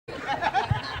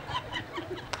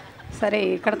సరే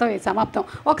ఇక్కడతో సమాప్తం.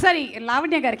 ఒకసారి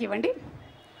లావణ్య గారికి ఇవ్వండి.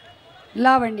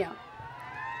 లావణ్య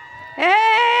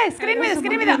స్క్రీన్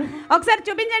మీద ఒకసారి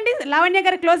చూపించండి. లావణ్య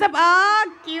గారి క్లోజప్.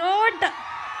 క్యూట్.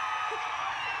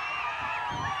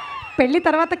 పెళ్ళి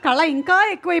తర్వాత కళ ఇంకా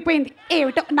ఎక్కువైపోయింది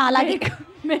ఏమిటో నాలాగే.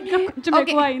 కొంచెం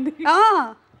ఎక్కువ అయింది.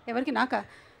 ఎవరికి? నాకా?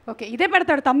 ఓకే, ఇదే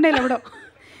పెడతాడు తమ్మునేలు ఎవడో.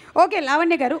 ఓకే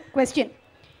లావణ్య గారు, క్వశ్చన్.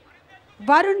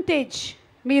 వరుణ్ తేజ్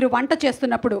మీరు వంట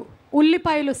చేస్తున్నప్పుడు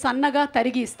ఉల్లిపాయలు సన్నగా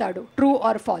తరిగి ఇస్తాడు, true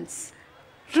or falls?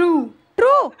 True.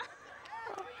 True.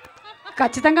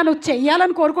 ఖచ్చితంగా నువ్వు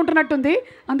చెయ్యాలని కోరుకుంటున్నట్టుంది,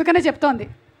 అందుకనే చెప్తోంది.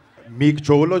 మీకు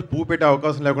చెవులో పువ్వు పెట్టే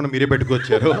అవకాశం లేకుండా మీరే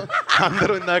పెట్టుకొచ్చారు.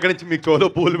 అందరూ ఇందాక నుంచి మీకు చెవులో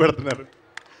పువ్వులు పెడుతున్నారు.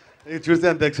 చూస్తే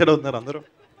అంత ఎక్సైట్ అవుతున్నారు అందరూ.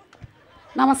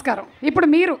 నమస్కారం. ఇప్పుడు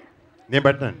మీరు. నేను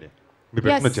పెట్టనండి, మీరు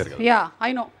పెట్టుకొచ్చారు కదా. Yeah I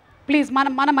know. ప్లీజ్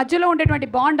మన మధ్యలో ఉండేటువంటి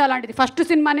బాండ్ అలాంటిది. ఫస్ట్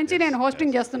సినిమా నుంచి నేను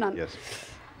హోస్టింగ్ చేస్తున్నాను.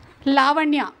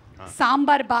 లావణ్య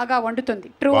సాంబార్ బాగా వండుతుంది,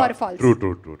 true or falls? True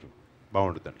true true true.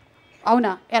 బాగుంటుందండి.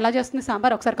 అవునా? ఎలా చేస్తుంది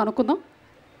సాంబార్ ఒకసారి కనుక్కుందాం.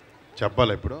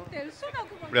 చెప్పాలా ఇప్పుడు?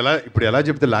 ఇప్పుడు ఎలా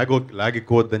చెప్తే లాగ్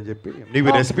ఎక్కువ వద్దని చెప్పి నీకు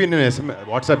రెసిపీ నేను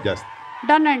వాట్సాప్ చేస్తాను.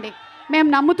 డన్ అండి, మేము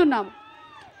నమ్ముతున్నాము.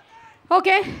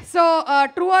 Okay, so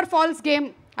true or falls game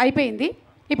అయిపోయింది.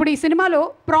 ఇప్పుడు ఈ సినిమాలో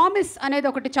ప్రామిస్ అనేది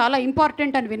ఒకటి చాలా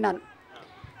ఇంపార్టెంట్ అని విన్నాను.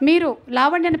 మీరు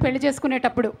లావణ్యను పెళ్లి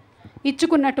చేసుకునేటప్పుడు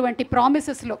ఇచ్చుకున్నటువంటి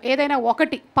ప్రామిసెస్లో ఏదైనా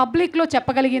ఒకటి పబ్లిక్లో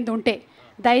చెప్పగలిగింది ఉంటే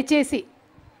దయచేసి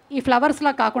ఈ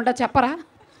ఫ్లవర్స్లా కాకుండా చెప్పరా?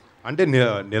 అంటే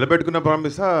నిలబెట్టుకున్న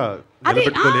ప్రామిసా?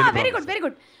 Very good very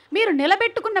good. మీరు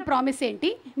నిలబెట్టుకున్న ప్రామిస్ ఏంటి,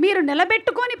 మీరు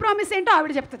నిలబెట్టుకోని ప్రామిస్ ఏంటో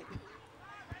ఆవిడ చెప్తుంది.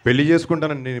 పెళ్లి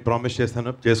చేసుకుంటానని నేను ప్రామిస్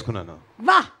చేస్తాను, చేసుకున్నాను.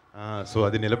 వా. సో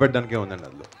అది నిలబెట్టడానికే ఉందండి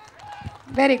అందులో.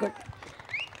 Very good.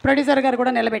 ప్రొడ్యూసర్ గారు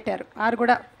కూడా నిలబెట్టారు, ఆరు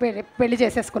కూడా పెళ్లి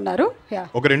చేసేసుకున్నారు.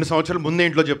 ఒక 2 సంవత్సరాల ముందే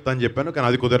ఇంట్లో చెప్తాను చెప్పాను, కానీ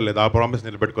అది కుదరలేదు. ఆ ప్రామిస్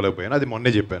నిలబెట్టుకోలేకపోయాను. అది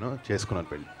మొన్నే చెప్పాను, చేసుకున్నాను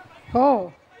పెళ్లి.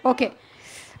 ఓకే.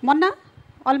 మొన్న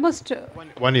ఆల్మోస్ట్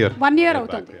 1 ఇయర్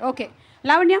అవుతుంది. ఓకే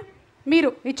లావణ్య, మీరు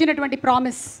ఇచ్చినటువంటి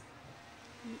ప్రామిస్.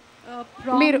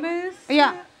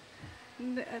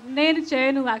 నేను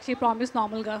చేయను యాక్చువల్లీ ప్రామిస్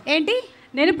నార్మల్గా. ఏంటి?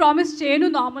 నేను ప్రామిస్ చేయను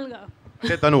నార్మల్గా.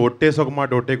 అంటే తను ఒట్టేసి ఒక మాట,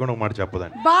 ఒట్టేయకుండా ఒక మాట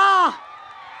చెప్పదండి. బా,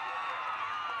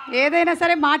 ఏదైనా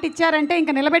సరే మాట ఇచ్చారంటే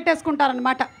ఇంకా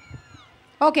నిలబెట్టేసుకుంటారనమాట.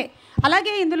 ఓకే,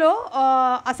 అలాగే ఇందులో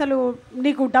అసలు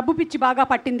నీకు డబ్బు పిచ్చి బాగా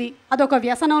పట్టింది, అదొక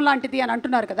వ్యసనం లాంటిది అని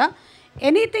అంటున్నారు కదా.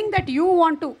 Anything that you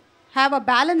want to have a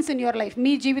balance in your life,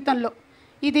 మీ జీవితంలో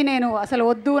ఇది నేను అసలు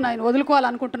వద్దు, నేను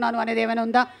వదులుకోవాలనుకుంటున్నాను అనేది ఏమైనా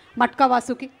ఉందా? మట్కా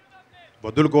వాసుకి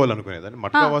వదులుకోవాలనుకునేదాన్ని.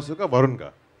 మట్కా వాసుగా వరుణ్గా?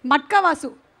 మట్కా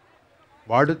వాసు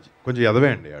వాడు కొంచెం ఎదవే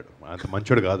అండి, వాడు అంత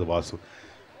మంచోడు కాదు వాసు.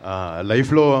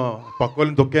 లైఫ్లో పక్క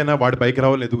వాళ్ళని తొక్కైనా వాడి పైకి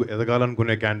రావాలని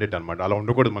ఎదగాలనుకునే క్యాండిడేట్ అనమాట. అలా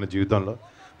ఉండకూడదు మన జీవితంలో.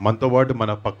 మనతో పాటు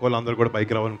మన పక్క వాళ్ళందరూ కూడా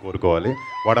పైకి రావాలని కోరుకోవాలి.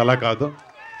 వాడు అలా కాదు,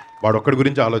 వాడు ఒక్కడి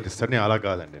గురించి ఆలోచిస్తాడు. నేను అలా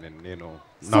కాదండి, నేను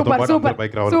నాతో పాటు అందరూ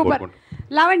పైకి రావాలని కోరుకుంటాను.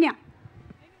 Lavanya,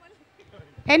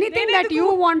 anything that you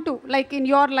want to like in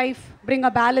your life bring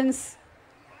a balance.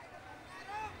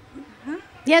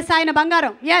 Yes, ఆయన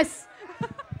బంగారం. ఎస్,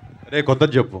 రే కొత్త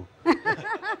చెప్పు.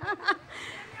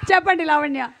 చెప్పండి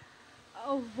Lavanya.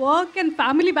 Work and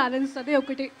family balance అదే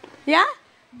ఒకటి. Yeah,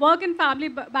 work and family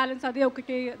balance అదే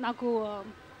ఒకటి నాకు.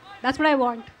 దట్స్ వాట్ ఐ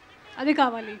వాంట్, అది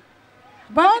కావాలి.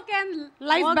 Work and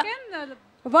life,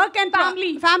 work and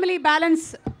family balance.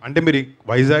 అంటే మీరు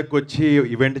వైజాగ్ వచ్చి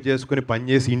ఈవెంట్ చేసుకుని పని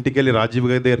చేసి ఇంటికి వెళ్ళి రాజీవ్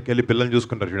గారి దగ్గరికి వెళ్ళి పిల్లల్ని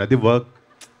చూసుకుంటారు చూడండి, అది వర్క్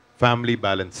ఫ్యామిలీ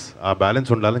బ్యాలెన్స్. ఆ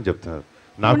బ్యాలెన్స్ ఉండాలని చెప్తున్నారు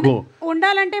నాకు.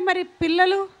 ఉండాలంటే మరి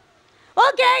పిల్లలు.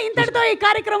 ఓకే, ఇంతటితో ఈ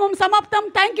కార్యక్రమం సమాప్తం.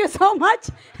 Thank you so much.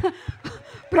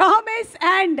 Promise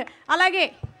and అలాగే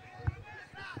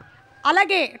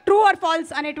ట్రూ ఆర్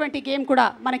ఫాల్స్ అనేటువంటి గేమ్ కూడా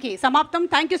మనకి సమాప్తం.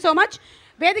 Thank you so much.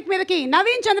 వేదిక మీదకి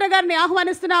నవీన్ చంద్ర గారిని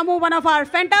ఆహ్వానిస్తున్నాము, one of our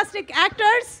fantastic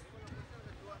actors.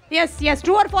 Yes,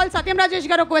 true or falls. సత్యం రాజేష్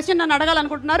గారు ఒక క్వశ్చన్ నన్ను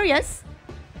అడగాలనుకుంటున్నారు. ఎస్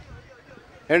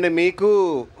అండి, మీకు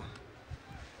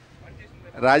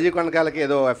రాజీవ్ కనకాలకి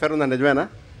ఏదో అఫేర్ ఉందా, నిజమేనా?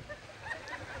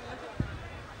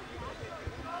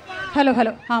 హలో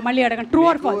మళ్ళీ అడగండి. True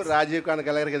or falls? Rajiv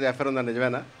Kanakala గారికి ఏదో అఫేర్ ఉందా,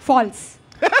 నిజమేనా? Falls.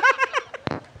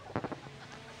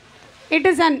 It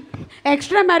is an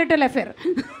extra marital affair.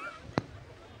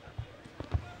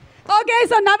 Okay,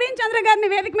 so Naveen చంద్ర గారిని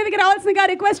వేదిక మీదకి రావాల్సిందిగా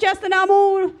రిక్వెస్ట్ చేస్తున్నాము.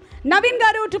 నవీన్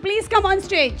గారు to please come on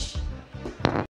stage.